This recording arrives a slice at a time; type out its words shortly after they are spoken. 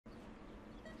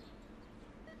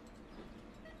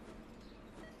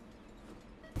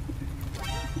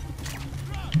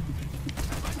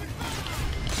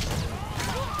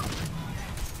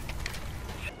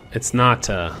It's not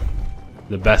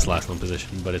the best last known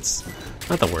position, but it's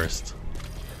not the worst.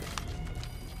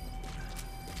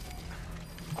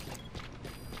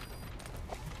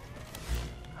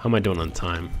 How am I doing on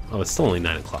time? Oh, it's still only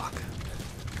 9 o'clock.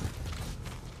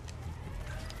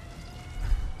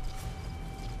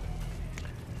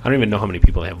 I don't even know how many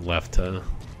people I have left to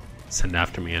send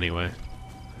after me anyway.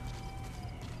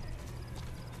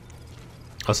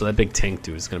 Also, that big tank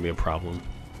dude is going to be a problem.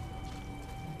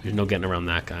 There's no getting around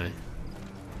that guy.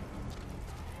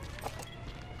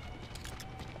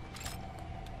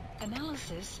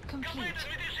 Analysis complete.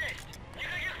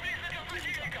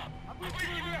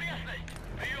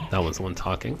 That was the one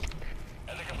talking.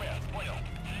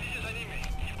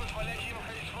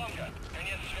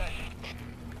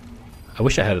 I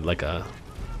wish I had like a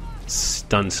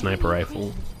stun sniper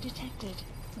rifle. Detected.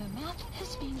 The map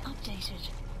has been updated.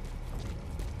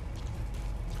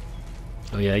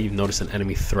 Oh yeah, you've noticed an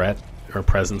enemy threat or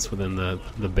presence within the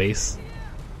base.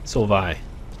 So have I.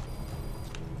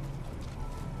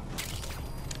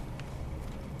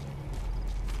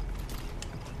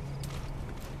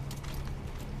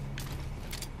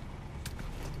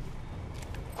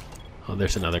 Oh,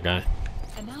 there's another guy.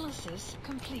 Analysis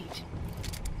complete.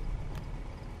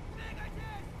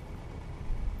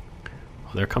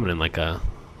 Oh, they're coming in like a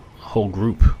whole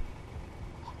group.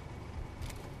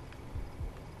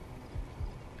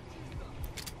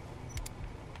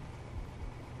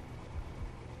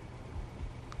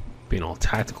 Being all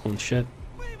tactical and shit.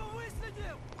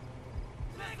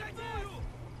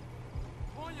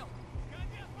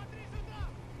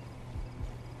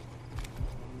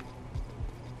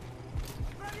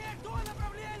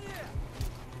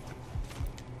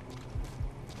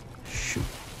 Shoot.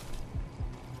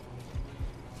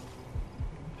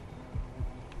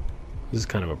 This is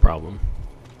kind of a problem.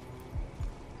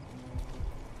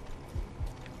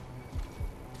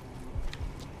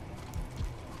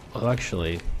 Well,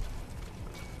 actually,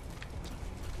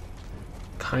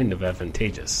 kind of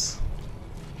advantageous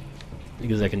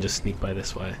because I can just sneak by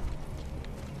this way.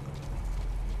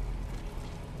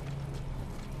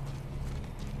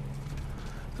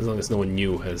 As long as no one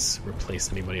new has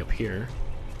replaced anybody up here.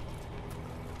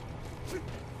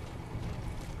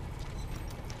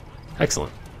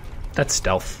 Excellent. That's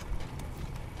stealth.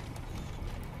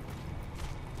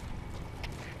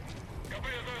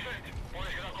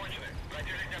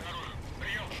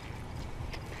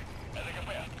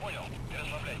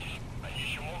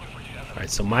 Alright,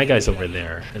 so my guy's over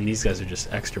there, and these guys are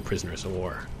just extra prisoners of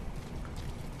war.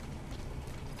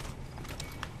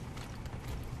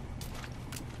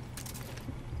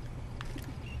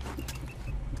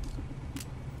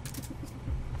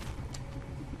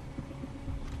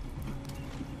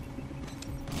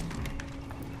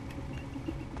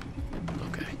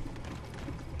 Okay.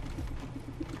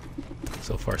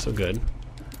 So far, so good.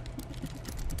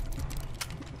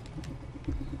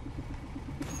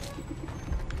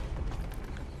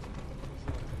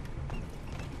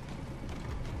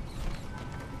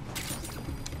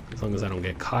 As long as I don't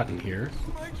get caught in here.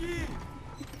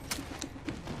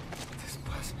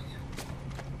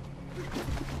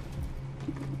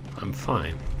 I'm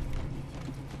fine.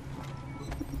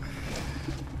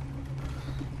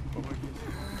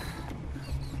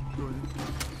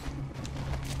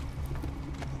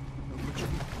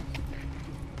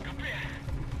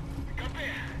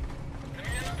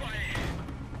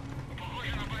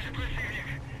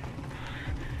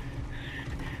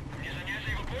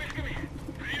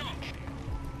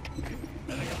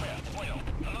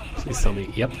 Please tell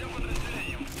me, yep. Weather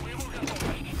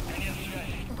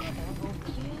will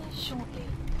clear shortly.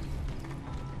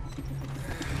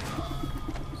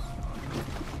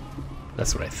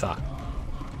 That's what I thought.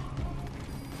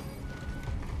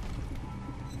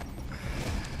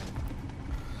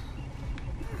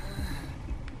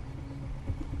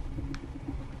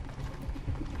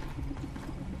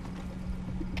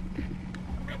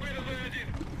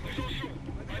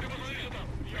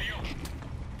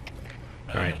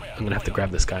 Alright, I'm gonna have to grab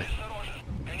this guy.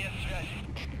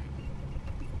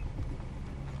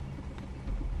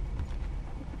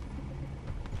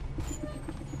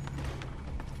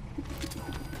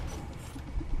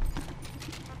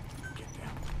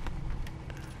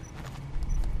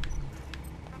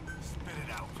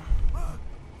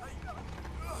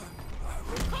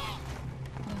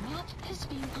 The map has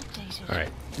been updated.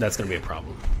 Alright, that's gonna be a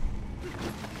problem.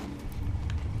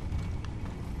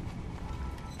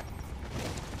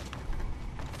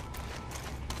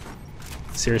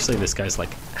 Seriously, this guy's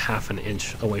like half an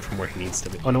inch away from where he needs to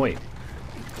be. Oh no, wait.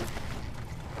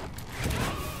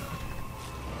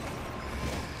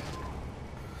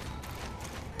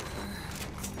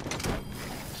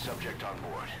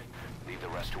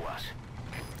 rest to us.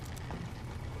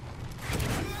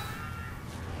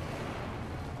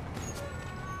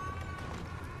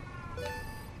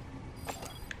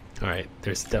 Alright,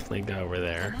 there's definitely a guy over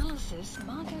there. Analysis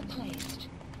marker placed.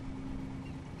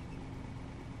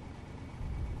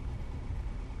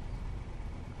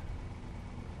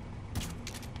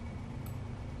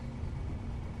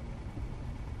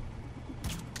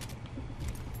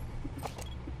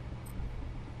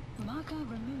 Marker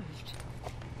removed.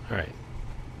 Alright.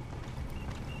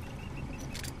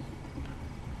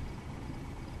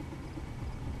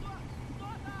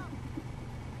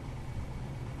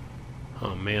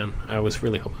 Oh man, I was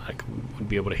really hoping would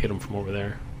be able to hit him from over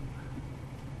there.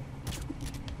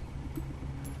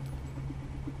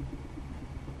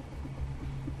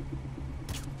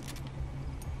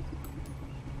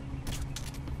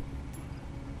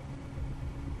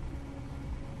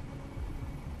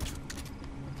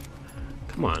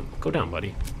 Come on, go down,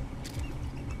 buddy.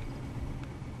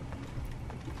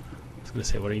 I was gonna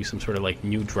say, what are you, some sort of like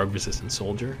new drug-resistant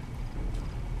soldier?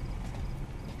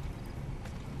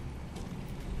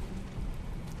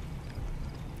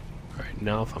 Alright,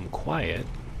 now if I'm quiet,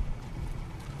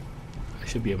 I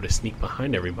should be able to sneak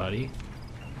behind everybody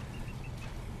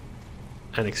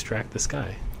and extract this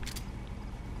guy.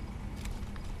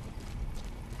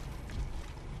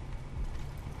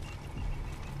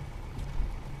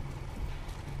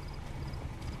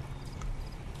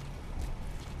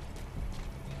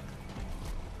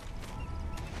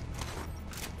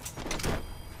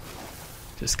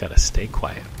 Just gotta stay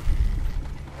quiet.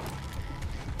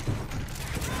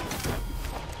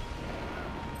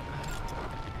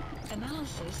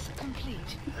 Analysis complete.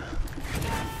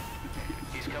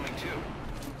 He's coming too.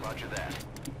 Roger that.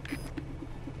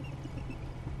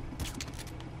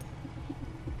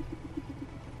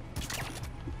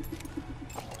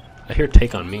 I hear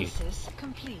take on me. Analysis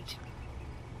complete.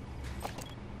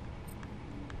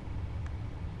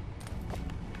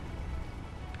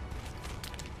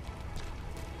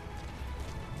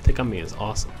 Take on me is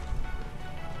awesome.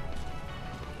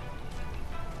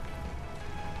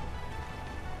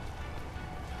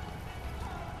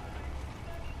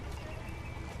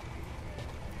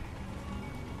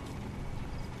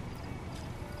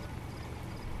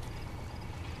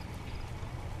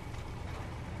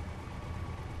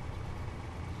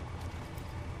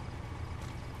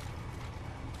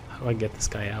 How do I get this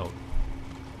guy out?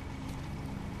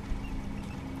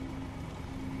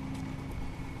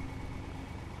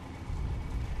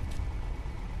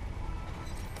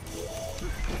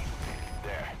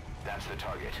 There. That's the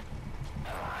target.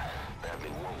 Badly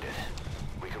wounded.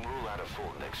 We can rule out a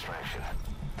Fulton extraction.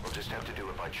 We'll just have to do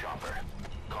it by chopper.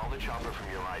 Call the chopper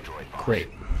from your iDroid box. Great.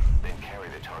 Then carry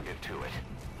the target to it.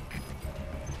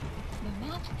 The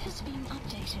map has been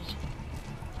updated.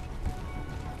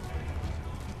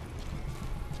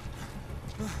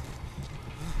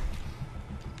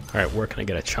 Alright, where can I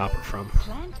get a chopper from?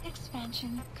 Plant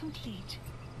expansion complete.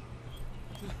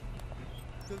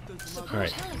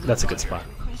 Alright, that's a good spot.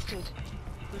 Requested.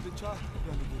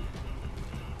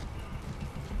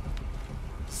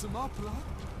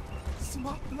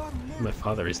 My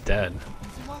father is dead.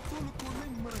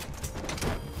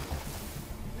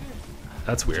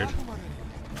 That's weird.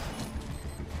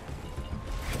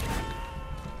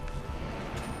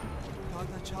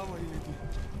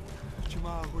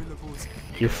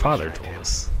 Your father told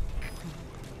us.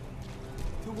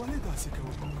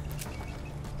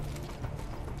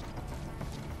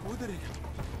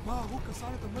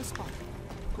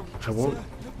 I won't...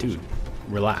 Dude,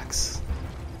 relax.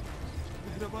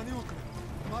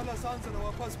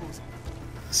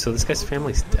 So this guy's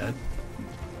family's dead?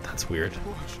 That's weird.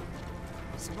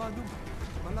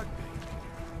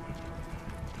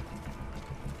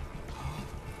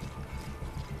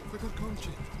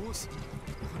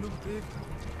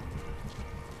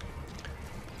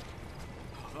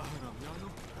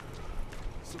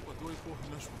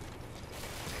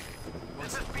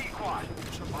 This is B-Quad.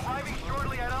 Arriving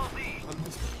shortly at LZ.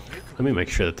 Let me make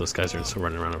sure that those guys aren't still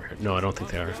running around over here. No, I don't think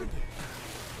they are.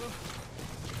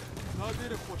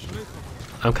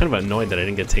 I'm kind of annoyed that I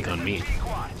didn't get take on me.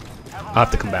 I'll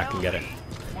have to come back and get it.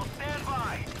 We'll stand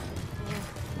by.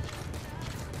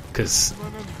 Because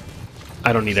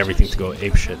I don't need everything to go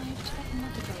apeshit. Arrived at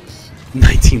Mother Base.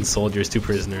 19 soldiers, 2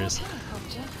 prisoners.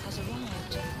 Helicopter has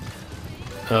arrived.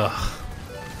 Ugh.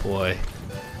 Boy.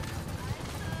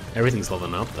 Everything's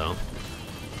leveling up, though.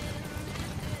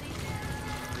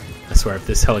 I swear, if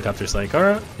this helicopter's like,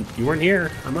 alright, you weren't here,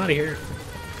 I'm out of here.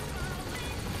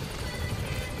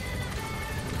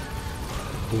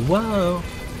 Whoa!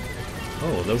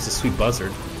 Oh, that was a sweet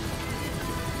buzzard.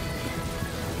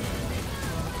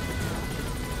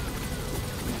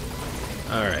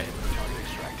 Alright.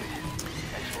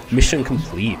 Mission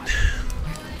complete.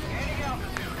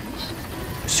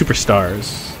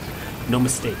 Superstars. No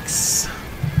mistakes.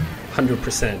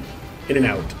 100%. In and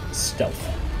out.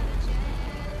 Stealth.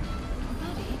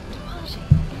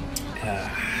 Ready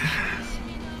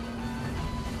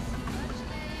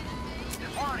to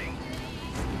party.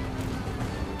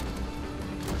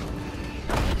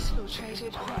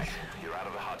 Exfiltrated. Alright, you're out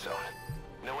of the hot zone.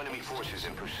 No enemy forces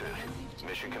in pursuit.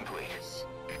 Mission complete.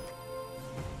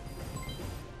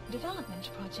 Development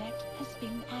project has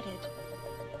been added.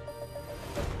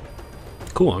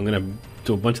 Cool, I'm gonna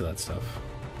do a bunch of that stuff.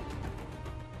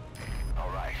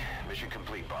 Alright, mission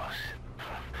complete, boss.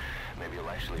 Maybe you'll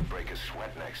actually break a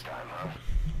sweat next time, huh?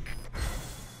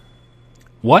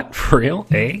 What? For real?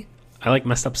 I like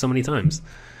messed up so many times.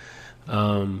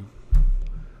 Let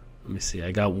me see.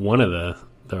 I got one of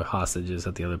the hostages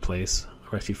at the other place.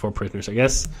 Rescued 4 prisoners. I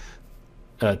guess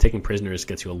taking prisoners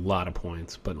gets you a lot of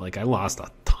points, but like I lost a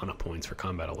ton of points for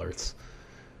combat alerts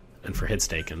and for hits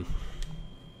taken.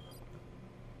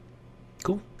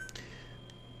 Cool.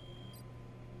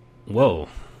 Whoa.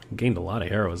 Gained a lot of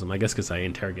heroism. I guess because I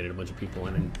interrogated a bunch of people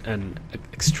and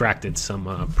extracted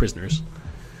some prisoners.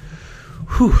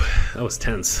 Whew, that was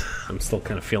tense. I'm still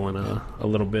kind of feeling a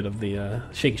little bit of the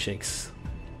shaky shakes.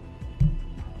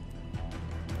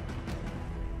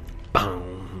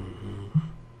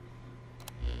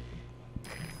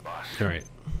 All right.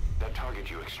 That target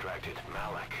you extracted,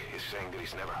 Malik, is saying that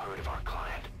he's never heard of our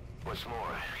client. What's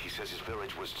more, he says his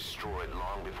village was destroyed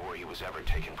long before he was ever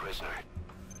taken prisoner.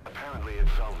 Apparently it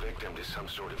fell victim to some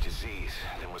sort of disease,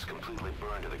 then was completely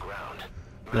burned to the ground.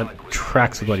 That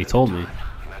tracks with what he told me.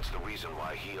 And that's the reason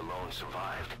why he alone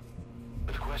survived.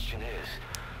 But the question is,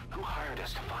 who hired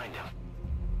us to find him?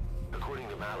 According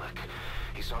to Malik,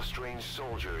 he saw strange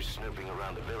soldiers snooping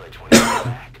around the village when he got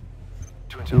back.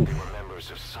 Turns out they were members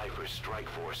of Cypher's strike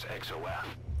force, XOF.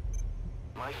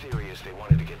 My theory is they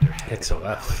wanted to get their hands on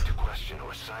Malik to question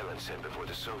or silence him before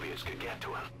the Soviets could get to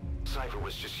him. Cypher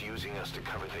was just using us to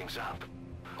cover things up.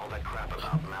 All that crap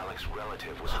about Malik's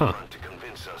relative was a front to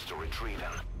convince us to retrieve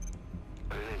him.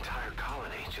 But an entire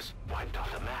colony just wiped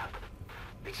off the map.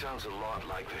 It sounds a lot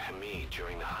like the Hamid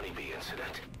during the Honeybee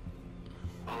incident.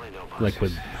 All I know, boss, Like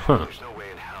with, is huh. there's no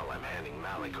way in hell I'm handing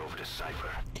Malik over to Cypher.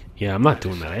 Yeah, I'm not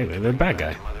doing that anyway. They're a bad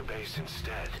guy. Mother Base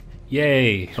instead.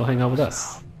 Yay, he'll hang out with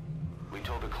us. We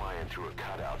told the client through a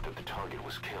cutout that the target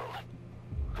was killed.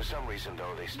 For some reason,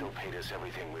 though, they still paid us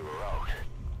everything we were owed.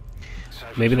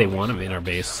 Cypher's Maybe they always want him in been our up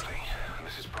to base. something.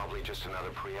 This is probably just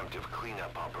another preemptive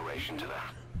cleanup operation to them.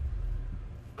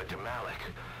 But to Malik,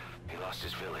 he lost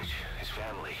his village, his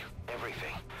family,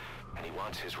 everything, and he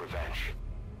wants his revenge.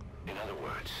 In other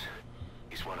words,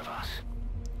 he's one of us.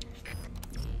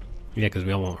 Yeah, because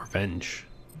we all want revenge.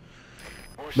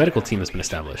 More Medical staff team for has been each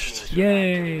of the established. teams arrived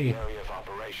in Yay! the area of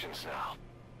operations now.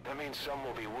 That means some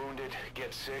will be wounded,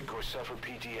 get sick, or suffer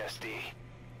PTSD.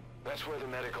 That's where the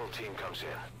medical team comes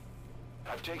in.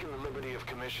 I've taken the liberty of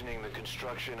commissioning the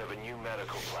construction of a new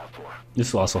medical platform.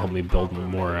 This will also help me build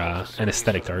more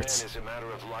anesthetic arts. Is a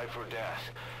matter of life or death.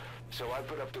 So I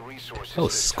put up the resources Oh,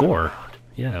 this score. time around.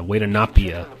 Yeah, way to not be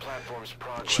Check a on the platform's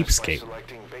progress cheapskate. by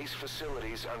selecting base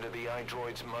facilities under the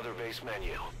iDroid's mother base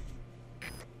menu.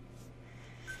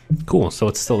 Cool. So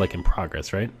it's still like in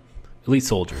progress, right? Elite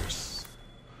soldiers,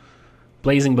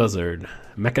 blazing buzzard,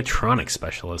 mechatronics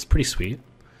specialist, pretty sweet.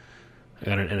 I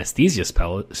got an anesthesia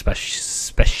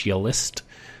specialist,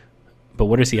 but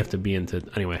what does he have to be into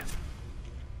anyway?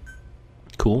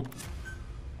 Cool,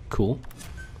 cool.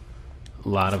 A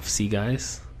lot of sea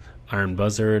guys, iron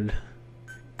buzzard,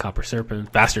 copper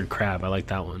serpent, bastard crab. I like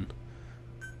that one.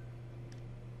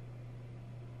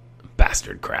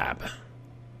 Bastard crab.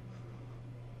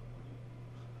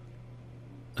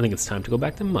 I think it's time to go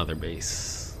back to Mother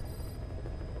Base.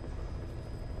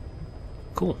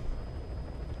 Cool.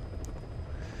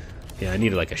 Yeah, I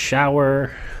needed like a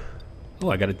shower. Oh,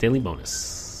 I got a daily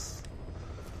bonus.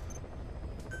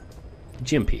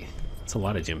 GMP. That's a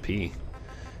lot of GMP.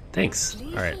 Thanks.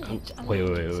 Alright.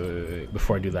 Wait.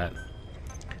 Before I do that,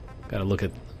 gotta look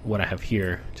at what I have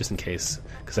here, just in case,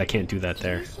 because I can't do that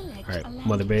there. Alright,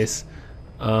 Mother Base.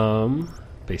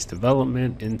 Base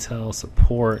development, intel,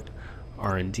 support,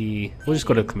 R&D. We'll just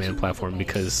go to the command platform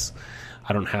because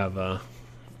I don't have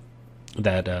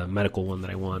that medical one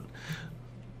that I want.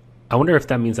 I wonder if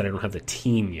that means that I don't have the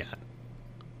team yet.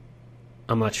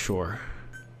 I'm not sure.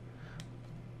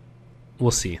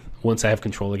 We'll see. Once I have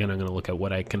control again, I'm going to look at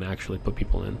what I can actually put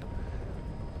people in.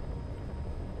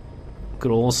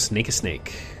 Good old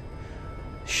snake.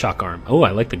 Shock arm. Oh,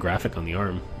 I like the graphic on the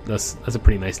arm. That's a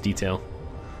pretty nice detail.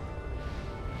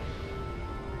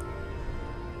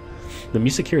 The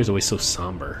music here is always so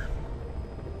somber.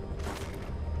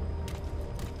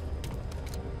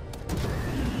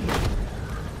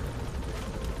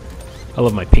 I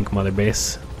love my pink mother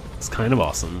base. It's kind of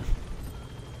awesome.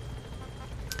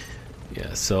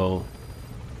 Yeah, so...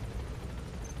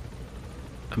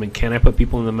 I mean, can I put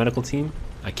people in the medical team?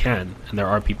 I can, and there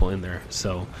are people in there.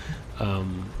 So,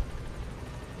 there's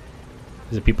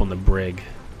people in the brig.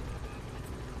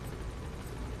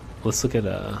 Let's look at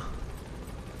the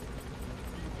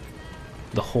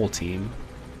whole team,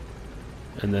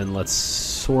 and then let's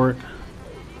sort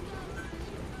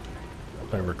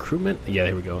by recruitment. Yeah,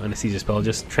 there we go. Anesthesia spell,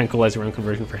 just tranquilizer round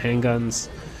conversion for handguns.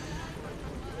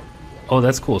 Oh,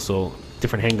 that's cool. So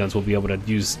different handguns will be able to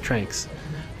use tranks.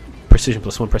 Precision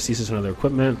 +1 prosthesis and other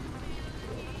equipment.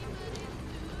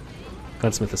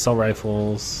 Gunsmith assault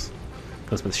rifles.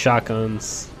 Gunsmith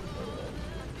shotguns.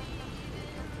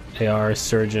 AR,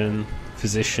 surgeon,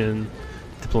 physician,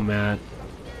 diplomat,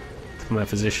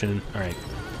 physician. Alright.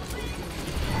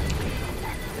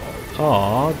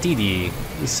 Aw, Dee Dee.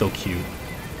 He's so cute.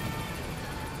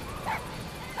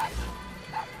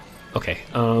 Okay,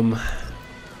 I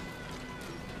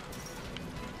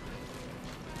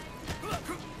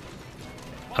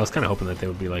was kind of hoping that they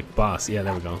would be like, boss. Yeah,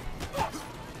 there we go.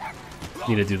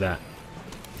 Need to do that.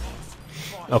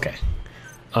 Okay.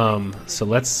 So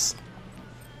let's...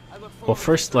 Well,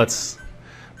 first let's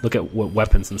look at what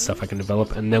weapons and stuff I can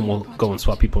develop, and then we'll go and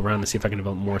swap people around to see if I can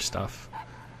develop more stuff.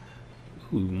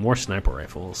 Ooh, more sniper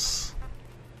rifles.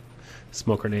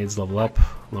 Smoke grenades level up,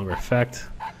 longer effect.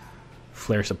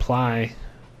 Flare supply.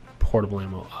 Portable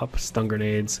ammo up. Stun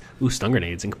grenades. Ooh, stun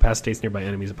grenades. Incapacitates nearby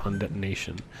enemies upon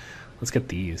detonation. Let's get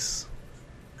these.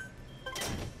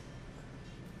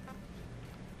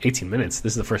 18 minutes.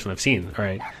 This is the first one I've seen.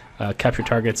 Alright. Capture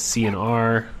targets C and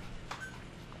R.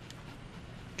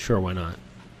 Sure, why not?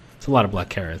 It's a lot of black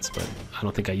carrots, but I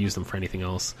don't think I use them for anything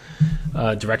else.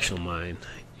 Directional mine.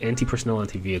 Anti-personnel,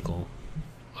 anti-vehicle.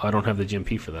 Oh, I don't have the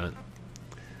GMP for that.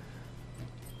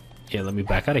 Yeah, let me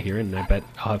back out of here, and I bet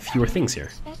I'll have fewer things here.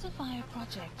 Specify a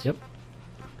project. Yep.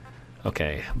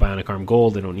 Okay, bionic arm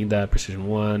gold, I don't need that. Precision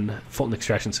 1. Fulton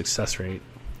extraction success rate.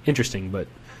 Interesting, but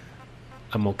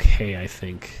I'm okay, I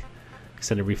think.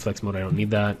 Extended reflex mode, I don't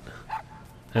need that.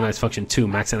 Analyze function 2,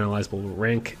 max analyzable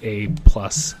rank A++.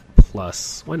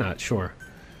 Why not? Sure.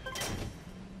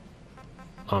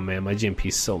 Oh man, my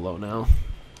GMP's so low now.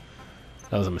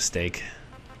 That was a mistake.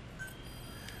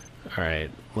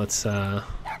 Alright, let's how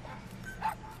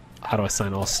do I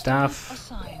assign all staff?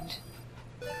 Assigned.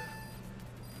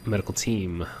 Medical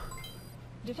team.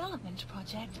 Development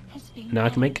project has been Now I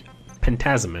can make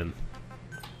Pentazamin.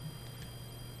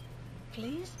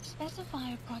 Please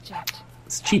specify a project.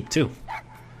 It's cheap too.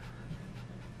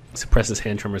 Suppresses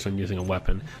hand tremors when using a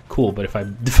weapon. Cool, but if I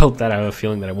develop that, I have a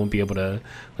feeling that I won't be able to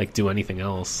like do anything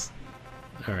else.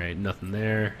 Alright, nothing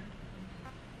there.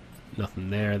 Nothing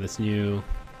there that's new.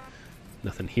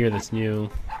 Nothing here that's new.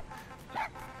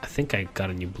 I think I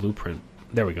got a new blueprint.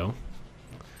 There we go.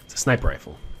 It's a sniper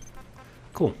rifle.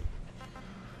 Cool.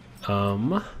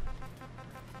 Do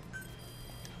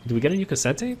we get a new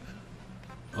cassette tape?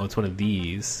 Oh, it's one of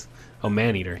these. Oh,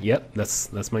 Maneater. Yep,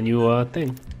 that's my new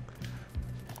thing.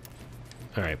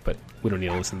 Alright, but we don't need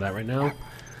to listen to that right now.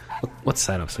 What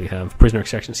setups do we have? Prisoner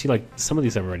extraction. See, like, some of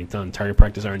these I've already done. Target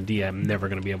practice R&D, I'm never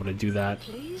going to be able to do that.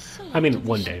 I mean,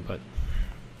 one day, but...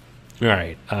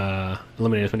 Alright,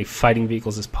 eliminate as many fighting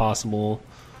vehicles as possible.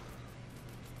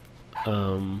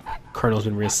 Colonel's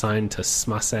been reassigned to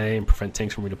Smase and prevent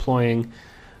tanks from redeploying.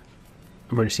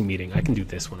 Emergency meeting. I can do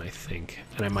this one, I think.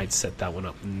 And I might set that one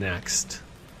up next.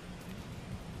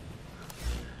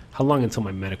 How long until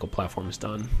my medical platform is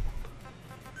done?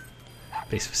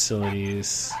 Base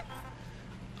facilities.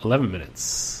 11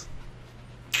 minutes.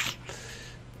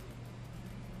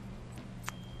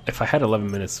 If I had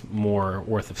 11 minutes more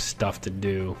worth of stuff to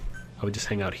do, I would just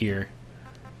hang out here.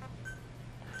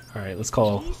 Alright, let's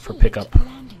call for pickup.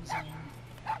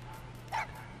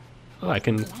 Oh, I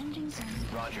can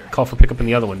call for pickup in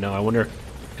the other one now. I wonder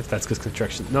if that's because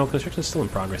construction... No, construction is still in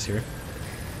progress here.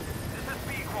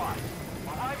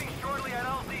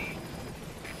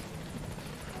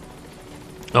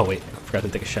 Oh wait, I forgot to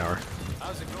take a shower.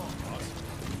 How's it going, boss?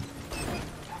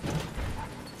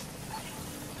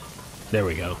 There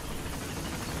we go.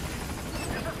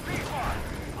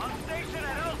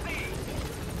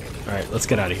 Alright, let's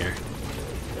get out of here.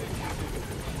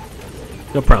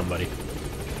 No problem, buddy.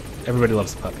 Everybody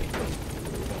loves the puppy.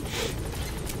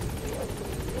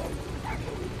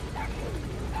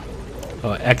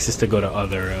 Oh, X is to go to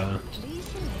other, Yeah,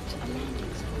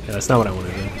 that's not what I want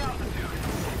to do.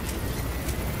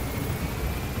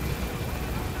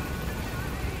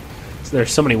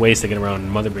 there's so many ways to get around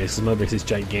Mother Base. Mother Base is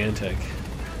gigantic.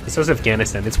 It's also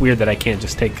Afghanistan. It's weird that I can't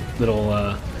just take little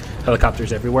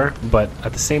helicopters everywhere, but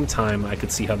at the same time, I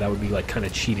could see how that would be like kind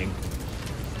of cheating.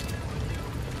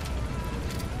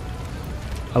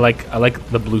 I like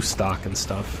the blue stock and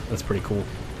stuff. That's pretty cool.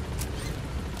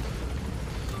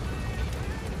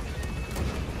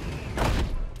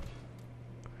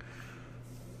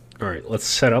 All right, let's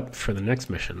set up for the next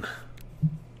mission.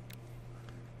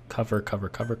 Cover, cover,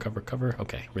 cover, cover, cover.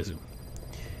 Okay, resume.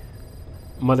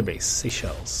 Mother Base,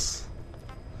 Seychelles.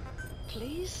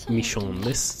 Please. Mission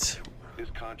list. This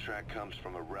contract comes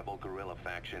from a rebel guerrilla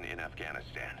faction in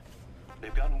Afghanistan.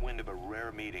 They've gotten wind of a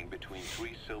rare meeting between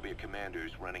 3 Soviet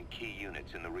commanders running key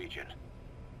units in the region.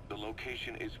 The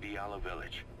location is Viala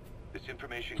village. This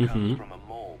information comes from a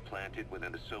mole planted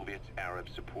within the Soviets' Arab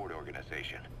Support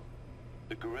Organization.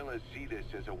 The guerrillas see this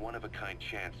as a one-of-a-kind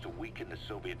chance to weaken the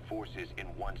Soviet forces in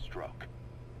one stroke.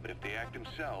 But if they act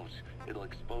themselves, it'll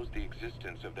expose the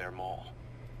existence of their mole.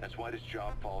 That's why this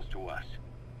job falls to us.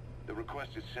 The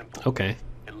request is simple. Okay.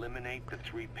 Eliminate the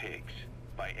 3 pigs,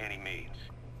 by any means.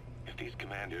 If these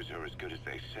commanders are as good as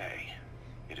they say,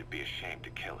 it'd be a shame to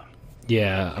kill them.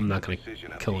 Yeah, I'm not gonna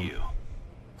Decision up kill to him. you.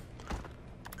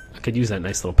 I could use that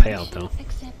nice little payout though.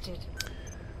 Accepted.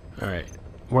 Alright,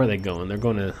 where are they going? They're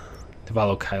going to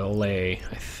Devalo Calais,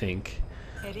 I think.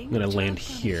 Heading I'm gonna to land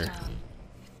here.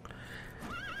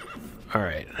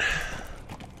 Afghanistan.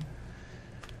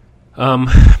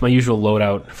 Alright. My usual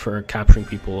loadout for capturing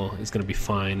people is gonna be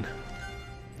fine.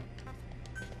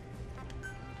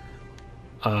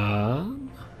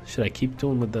 Should I keep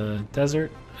doing with the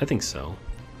desert? I think so.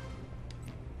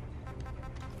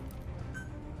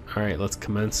 Alright, let's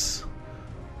commence.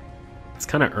 It's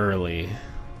kind of early.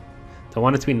 Do I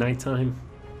want it to be nighttime?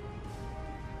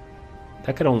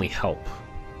 That could only help.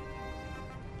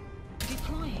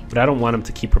 Deploying. But I don't want him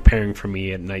to keep preparing for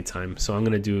me at nighttime, so I'm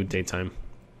going to do daytime.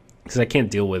 Because I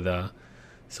can't deal with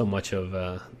so much of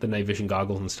the night vision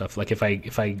goggles and stuff. Like if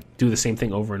I do the same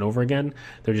thing over and over again,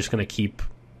 they're just going to keep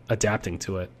adapting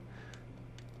to it.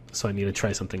 So I need to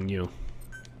try something new.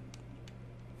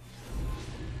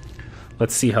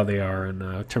 Let's see how they are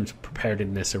in terms of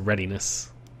preparedness or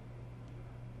readiness.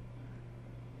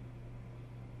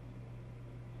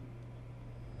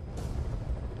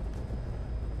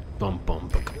 Bum bum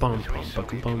bum bum Three bum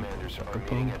Soviet bum commanders are bum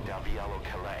meeting bum. at Davialo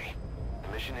Calais. The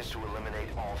mission is to eliminate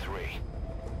all 3.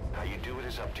 How you do it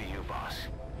is up to you, boss.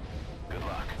 Good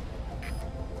luck.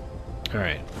 All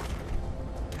right.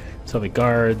 Soviet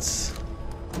guards,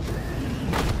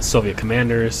 Soviet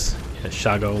commanders, yeah,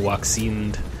 Shago,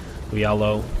 Waksind,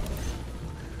 Vialo.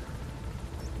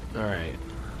 All right.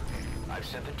 I've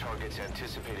sent the target's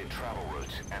anticipated travel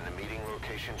routes and the meeting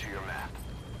location to your map.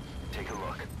 Take a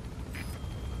look.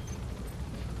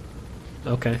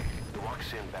 Okay. The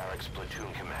Waksin Barracks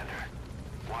platoon commander.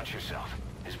 Watch yourself.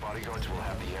 His bodyguards will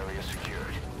have the area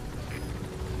secured.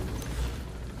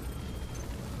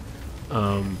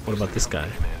 What about this guy?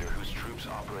 Commander whose troops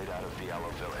operate out of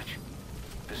Vialo village.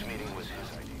 This meeting was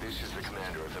his idea. This is the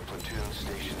commander of the platoon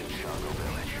stationed in Shago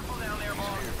village. He's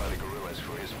feared by the guerrillas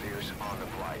for his fierce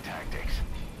on-the-fly tactics.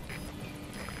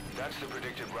 That's the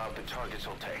predicted route the targets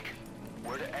will take.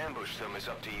 Where to ambush them is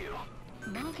up to you.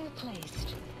 Marker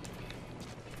placed.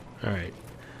 All right.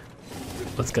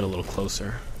 Let's get a little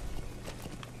closer.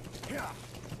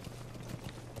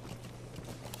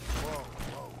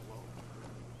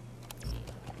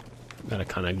 Gotta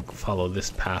kind of follow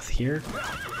this path here.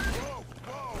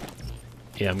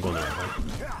 Yeah, I'm going the right way.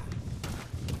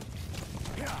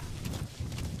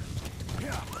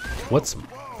 What's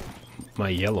my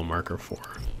yellow marker for?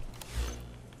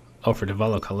 Oh, for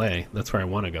Devalo Calais. That's where I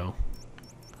want to go.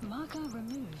 Marker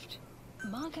removed.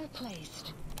 Marker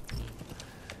placed.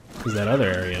 Because that other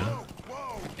area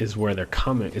is where they're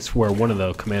coming. It's where one of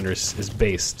the commanders is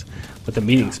based. But the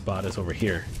meeting spot is over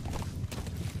here.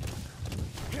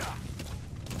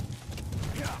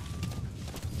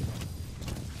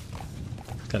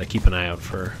 Gotta keep an eye out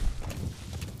for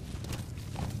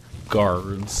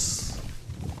guards.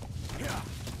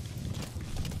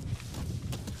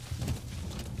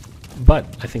 But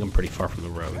I think I'm pretty far from the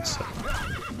road, so.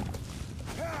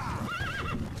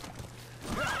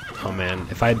 Oh man,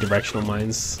 if I had directional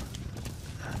mines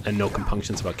and no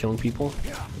compunctions about killing people,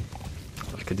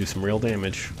 I could do some real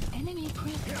damage. Enemy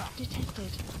presence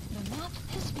detected. The map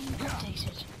has been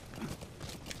updated.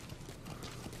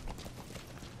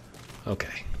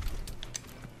 Okay.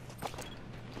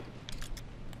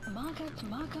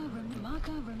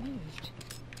 Marker removed.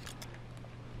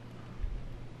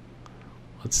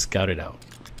 Let's scout it out.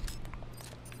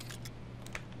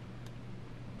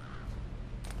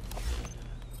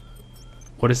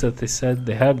 What is that they said?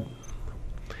 They had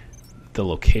the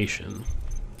location.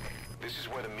 This is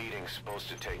where the meeting's supposed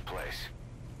to take place.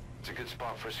 It's a good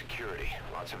spot for security,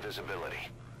 lots of visibility.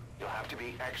 You'll have to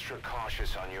be extra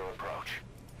cautious on your approach.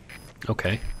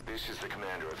 Okay. This is the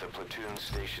commander of the platoon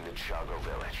stationed in Shago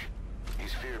Village.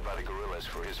 He's feared by the guerrillas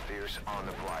for his fierce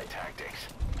on-the-fly tactics.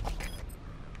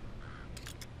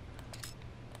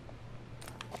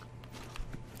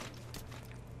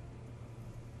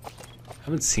 I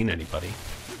haven't seen anybody.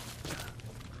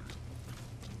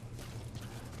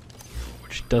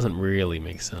 Which doesn't really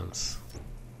make sense.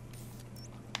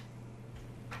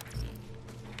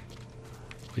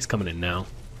 He's coming in now.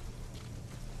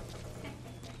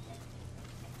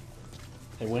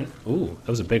 They win? Ooh, that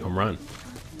was a big home run.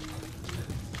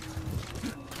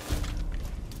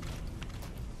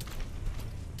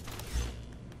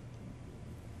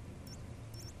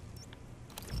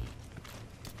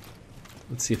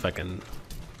 Let's see if I can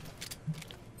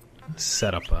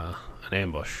set up an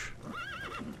ambush.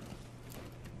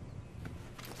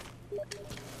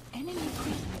 Enemy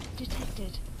presence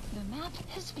detected. The map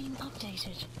has been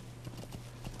updated.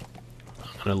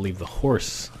 I'm gonna leave the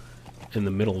horse in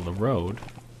the middle of the road.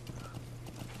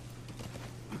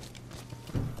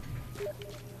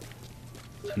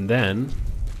 And then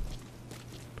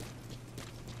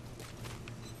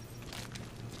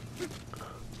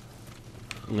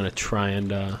I'm gonna try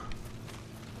and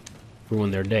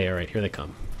ruin their day. Alright, here they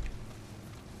come.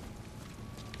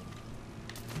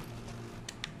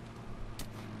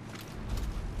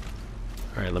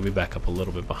 Alright, let me back up a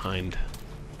little bit behind.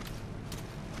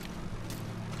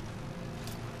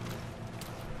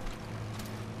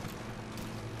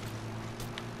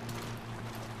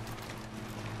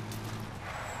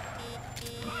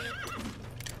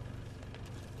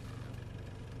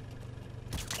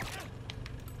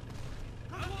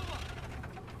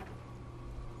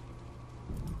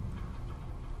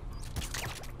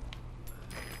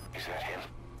 Is that him?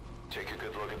 Take a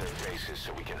good look at their faces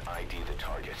so we can ID the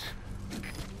targets.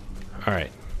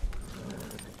 Alright.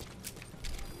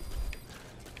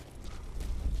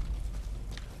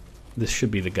 This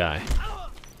should be the guy.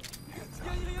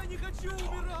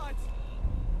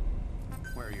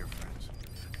 Where are your friends?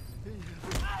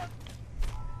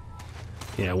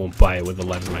 Yeah, I won't buy it with the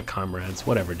lives of my comrades.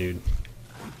 Whatever, dude.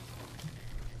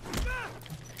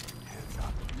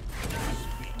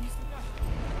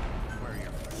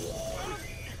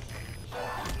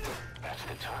 That's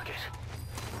the target.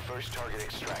 First target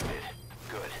extracted.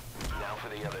 Good. Now for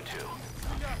the other two.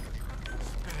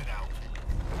 Spit it out.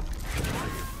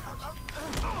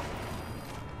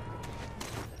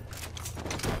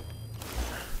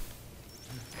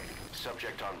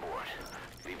 Subject on board.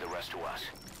 Leave the rest to us.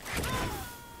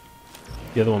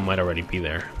 The other one might already be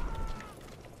there.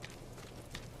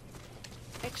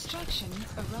 Extraction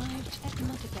arrived at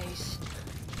Mother Base.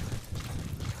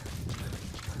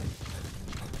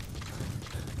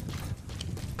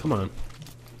 Come on.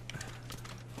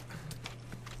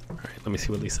 Alright, let me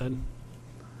see what Lee said.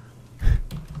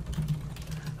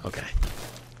 Okay.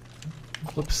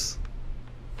 Whoops.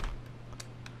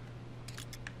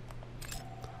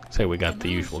 Say we got the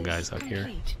usual guys out here.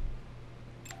 Complete.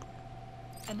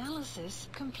 Analysis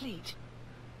complete.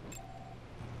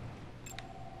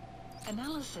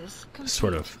 Analysis complete.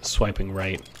 Sort of swiping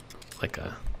right like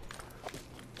a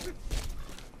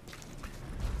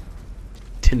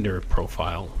Tinder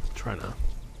profile, trying to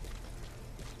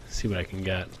see what I can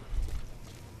get.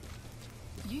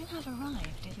 You have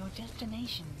arrived at your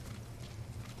destination.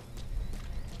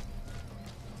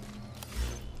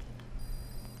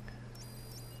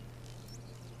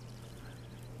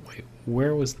 Wait,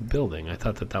 where was the building? I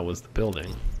thought that was the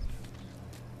building.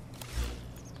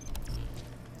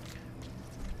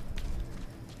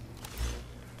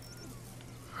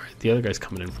 Alright, the other guy's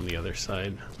coming in from the other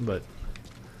side, but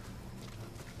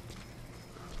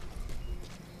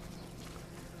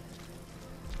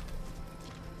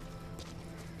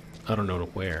I don't know to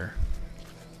where.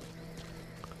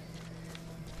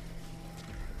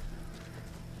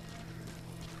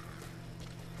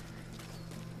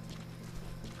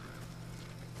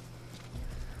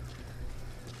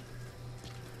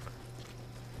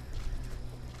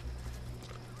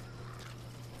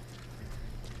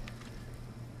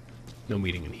 No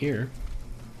meeting in here.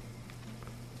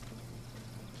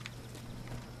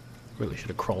 Really should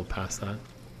have crawled past that.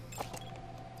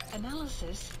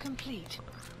 Analysis complete.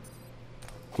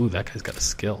 Ooh, that guy's got a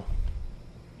skill.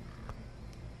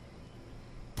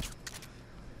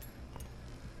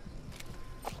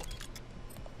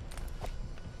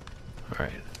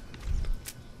 Alright.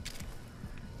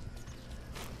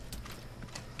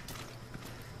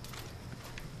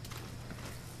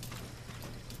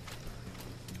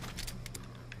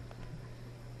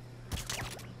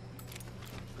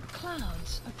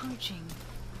 approaching.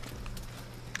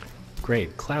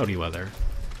 Great, cloudy weather.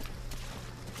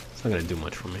 It's not gonna do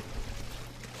much for me.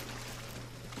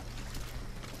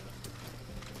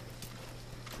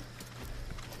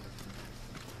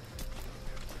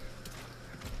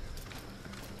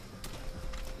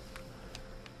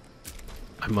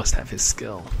 I must have his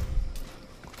skill.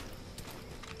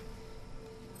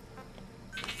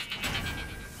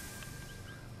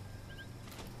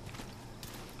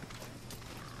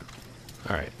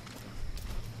 Alright.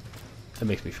 That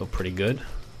makes me feel pretty good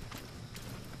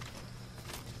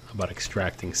about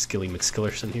extracting Skilly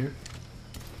McSkillerson here.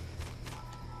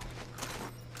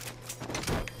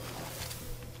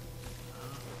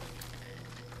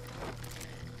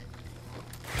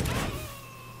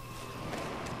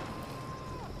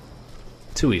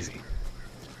 Too easy.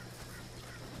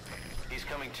 He's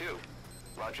coming too.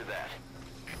 Roger that.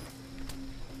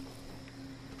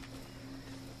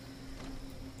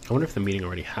 I wonder if the meeting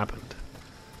already happened.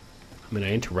 I mean,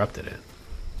 I interrupted it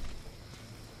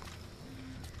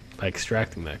by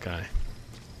extracting that guy.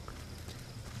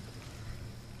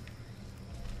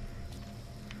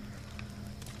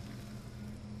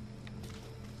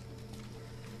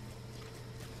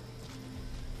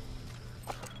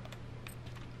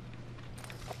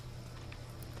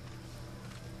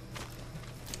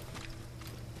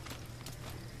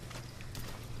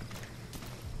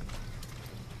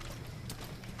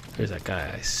 There's that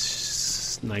guy I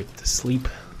sniped to sleep.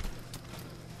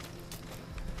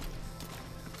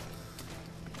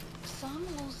 Sun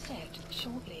will set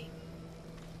shortly.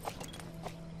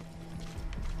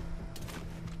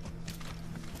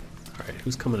 Alright,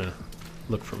 who's coming to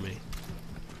look for me?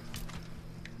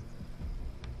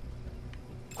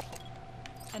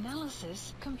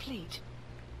 Analysis complete.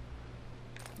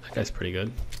 That guy's pretty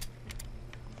good.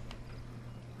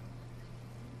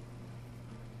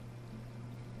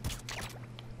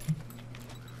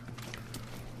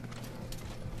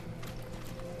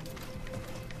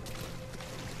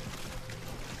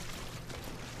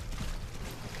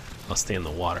 I'll stay in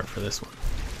the water for this one.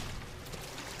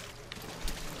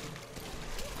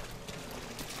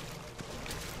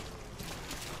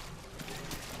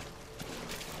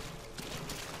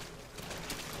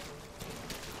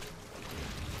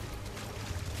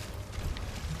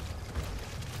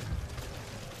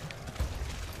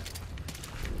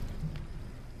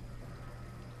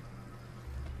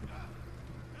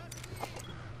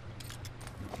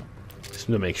 Just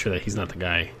to make sure that he's not the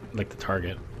guy, like the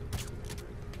target.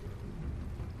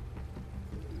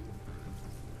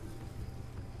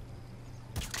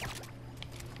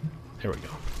 There we go.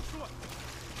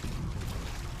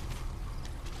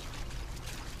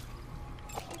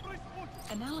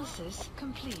 Analysis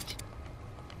complete.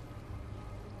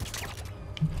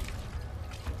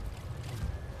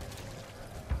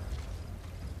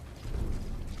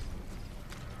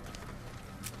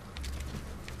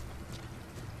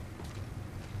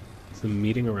 Is the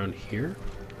meeting around here?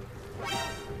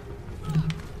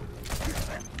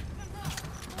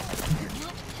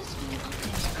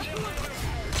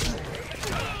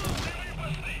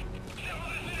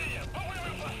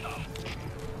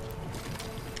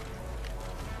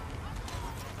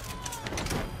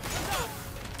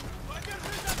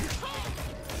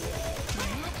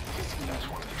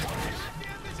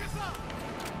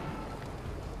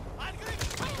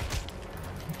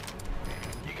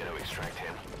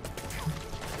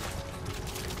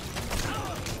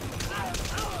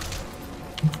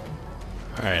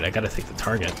 Alright, I gotta take the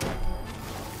target.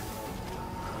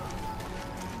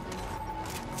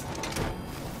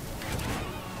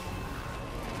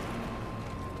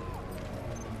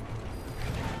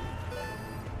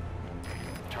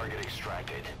 Target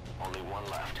extracted. Only one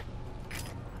left.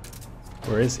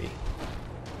 Where is he?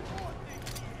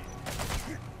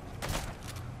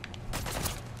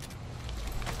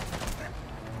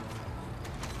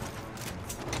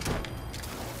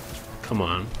 Come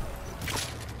on.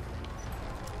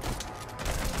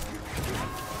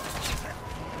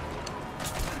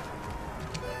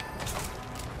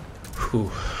 Whew,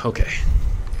 okay.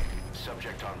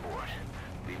 Subject on board.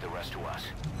 Leave the rest to us.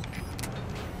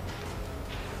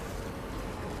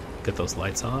 Get those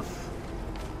lights off.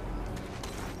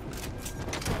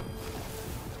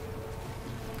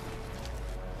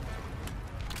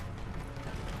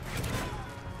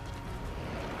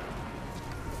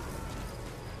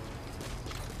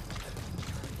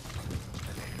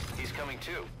 He's coming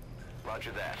too.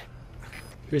 Roger that.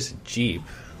 Here's a Jeep.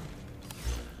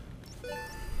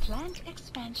 Plant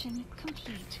expansion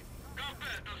complete.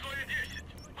 Кафе, Зоя 10.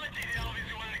 Потерял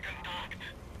визуальный контакт.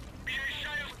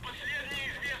 Перемещаюсь к последней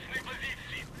известной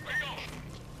позиции. Прием!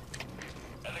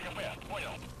 Это КП,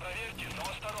 понял.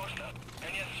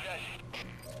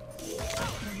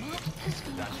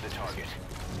 That's the target.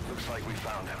 Looks like we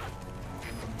found him.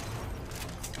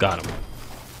 Got him.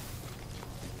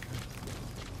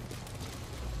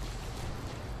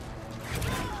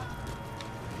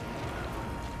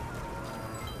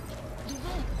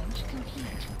 Development complete.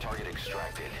 Target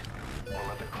extracted. We'll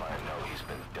let the client know he's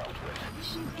been dealt with.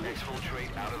 Mission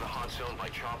Exfiltrate out of the hot zone by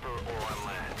chopper or on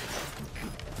land.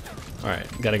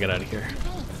 Alright, gotta get out of here.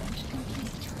 development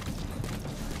complete.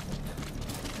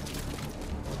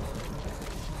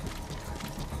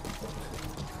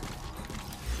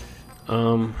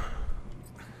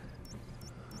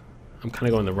 I'm kind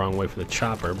of going the wrong way for the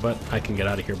chopper, but I can get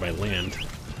out of here by land.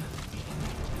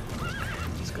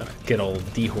 Just gotta get old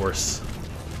D-horse.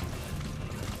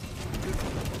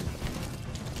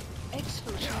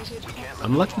 Exfiltrated.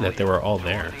 I'm lucky that they were all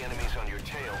there. The enemies on your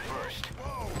tail first.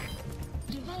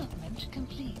 Development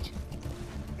complete.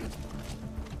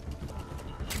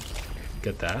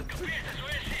 Get that.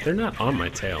 They're not on my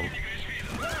tail.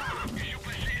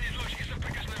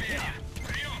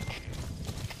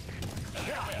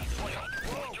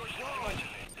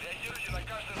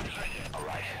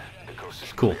 Alright, the coast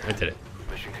is Cool, clear. I did it.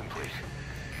 Mission complete.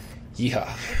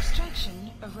 Yeah.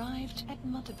 Extraction arrived at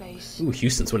Mother Base. Ooh,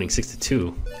 Houston's winning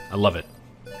 6-2. I love it.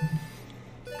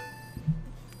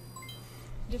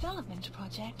 Development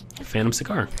project. Phantom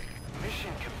Cigar.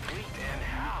 Mission complete and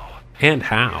how? And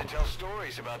how? Gonna tell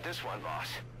stories about this one, boss.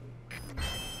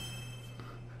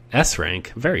 S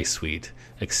rank, very sweet.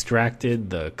 Extracted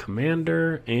the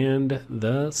commander and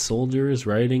the soldiers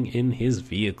riding in his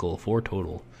vehicle. 4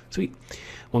 total. Sweet.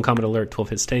 1 combat alert, 12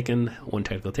 hits taken, 1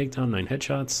 tactical takedown, 9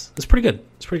 headshots. That's pretty good.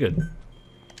 It's pretty good.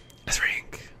 S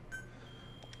rank.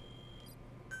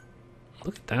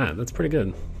 Look at that. That's pretty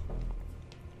good.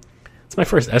 It's my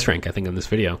first S rank, I think, in this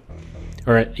video,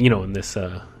 or you know, in this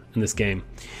game.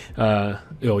 Oh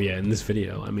yeah, in this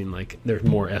video. I mean, like, there's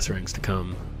more S ranks to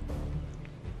come.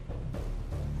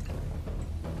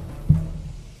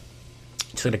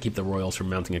 Just gotta keep the Royals from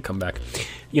mounting a comeback.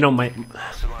 You know, my.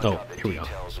 Salon Oh, got the here we go.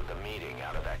 details of the meeting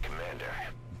out of that commander.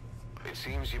 It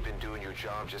seems you've been doing your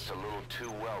job just a little too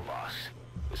well, boss.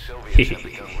 The Soviets have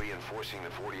begun reinforcing the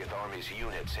 40th Army's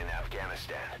units in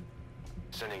Afghanistan,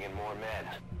 sending in more men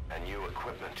and new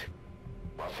equipment.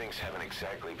 While things haven't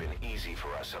exactly been easy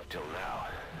for us up till now,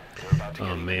 they're about to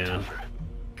get even man. tougher.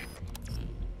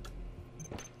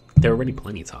 They're already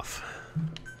plenty tough.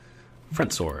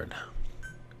 Front sword.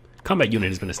 Combat unit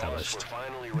has been Boss, established. we're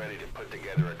finally ready to put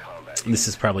together a combat. This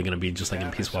is probably going to be just like in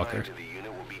Staff Peace assigned Walker. to the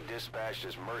unit will be dispatched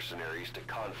as mercenaries to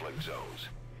conflict zones.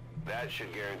 That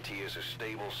should guarantee us a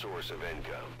stable source of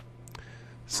income.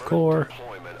 Score.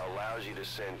 Deployment allows you to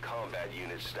send combat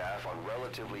unit staff on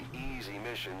relatively easy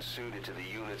missions suited to the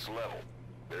unit's level.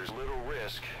 There's little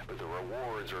risk, but the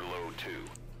rewards are low too.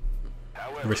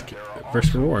 However, Risky there are versus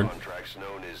also reward. contracts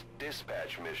known as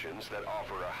dispatch missions that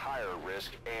offer a higher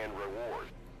risk and reward.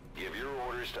 Give your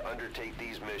orders to undertake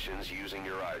these missions using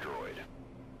your iDroid.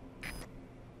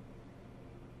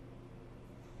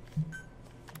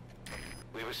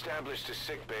 We've established a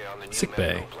sick bay on the new Sick bay.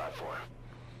 medical platform.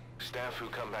 Staff who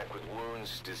come back with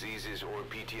wounds, diseases, or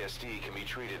PTSD can be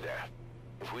treated there.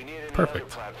 If we need any other Perfect.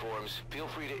 platforms, feel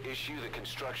free to issue the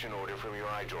construction order from your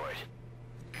iDroid.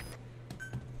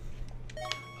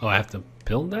 Oh, I have to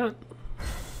build that?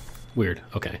 Weird.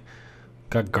 Okay.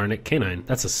 Got Garnet Canine.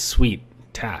 That's a sweet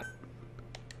tat.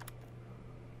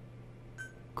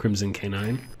 Crimson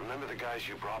Canine. Remember the guys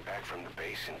you brought back from the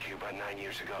base in Cuba 9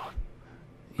 years ago?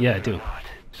 Yeah, I Believe it do. or not,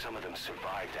 some of them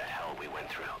survived that hell we went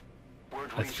through.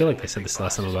 Word I reached feel like them they said that this Big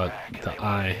last time Boss is about back, and the they want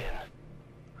eye.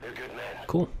 in. They're good men.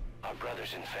 Cool. Our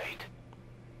brothers in fate.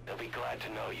 They'll be glad to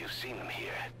know you've seen them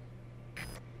here.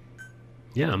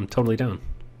 Yeah, I'm totally down.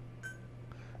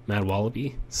 Mad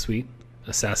Wallaby. Sweet.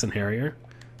 Assassin Harrier.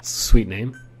 Sweet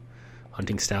name.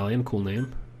 Hunting Stallion. Cool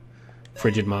name.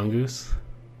 Frigid Mongoose.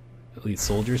 Elite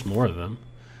Soldiers. More of them.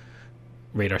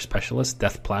 Radar Specialist.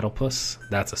 Death Platypus.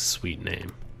 That's a sweet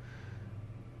name.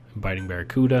 Biting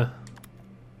Barracuda.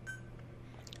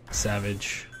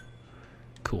 Savage.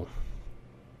 Cool.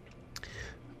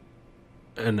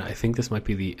 And I think this might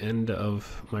be the end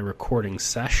of my recording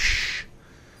sesh.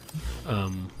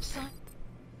 Si-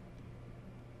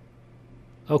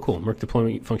 Oh, cool. Merc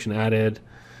deployment function added.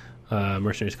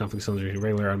 Mercenaries, conflict soldiers,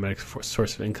 regular automatic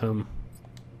source of income.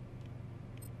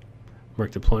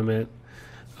 Merc deployment.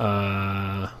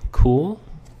 Cool.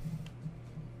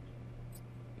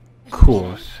 Cool.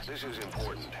 Boss, this is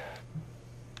important.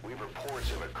 We have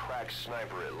reports of a cracked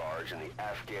sniper at large in the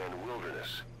Afghan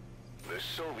wilderness. The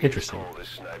Soviets Interesting. call this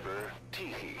sniper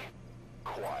Tihi,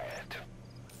 quiet.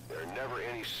 There are never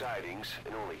any sightings,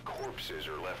 and only corpses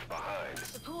are left behind.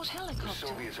 Support The helicopter.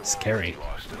 Soviets have Scary. already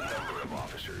lost a number of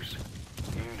officers.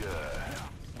 You'd,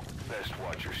 best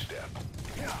watch your step.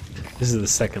 This is the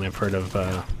second I've heard of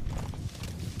a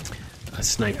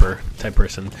sniper type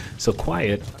person. So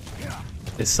Quiet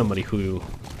is somebody who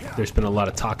there's been a lot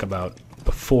of talk about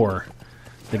before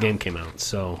the game came out.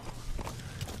 So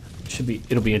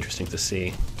it'll be interesting to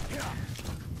see.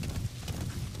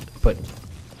 But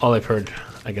all I've heard,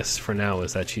 I guess for now,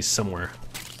 is that she's somewhere.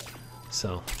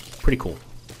 So pretty cool.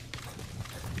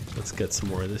 Let's get some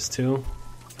more of this too.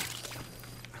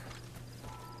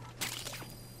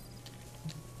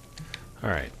 All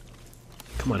right,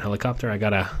 come on, helicopter. I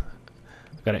gotta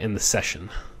end the session.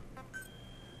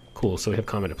 Cool. So we have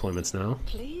combat deployments now.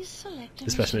 Please select a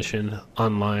Dispatch mission,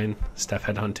 online, staff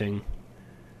headhunting.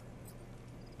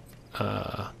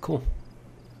 Cool.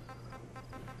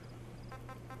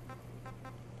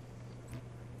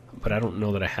 But I don't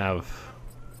know that I have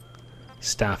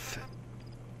staff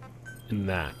in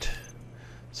that.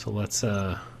 So let's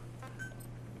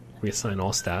reassign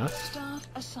all staff. Staff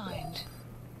assigned.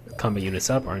 Combat units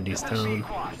up, R&D's down,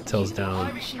 Intel's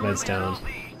down, Med's down.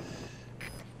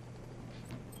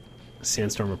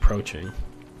 Sandstorm approaching.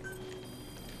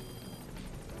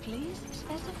 Please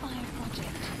specify a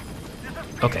project.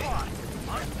 Okay.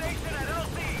 On station at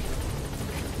LZ.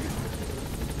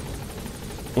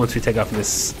 Once we take off in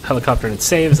this helicopter and it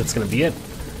saves, that's going to be it.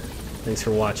 Thanks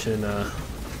for watching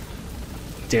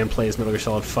Dan Plays Metal Gear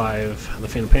Solid 5 The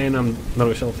Phantom Pain. I'm Metal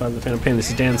Gear Solid 5 The Phantom Pain. This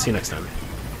is Dan. See you next time.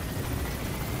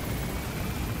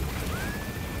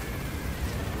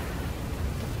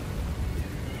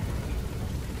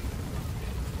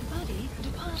 Buddy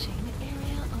departing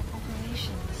area of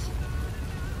operations.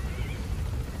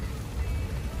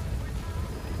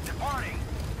 Departing.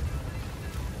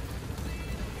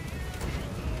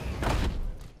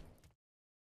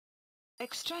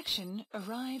 Extraction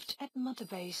arrived at Mother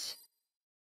Base.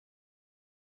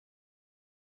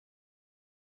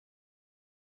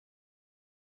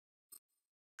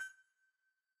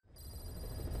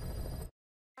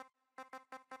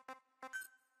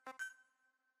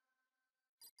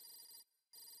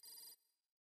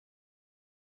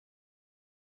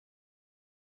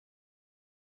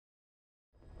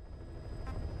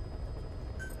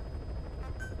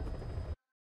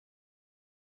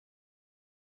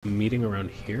 Meeting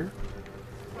around here?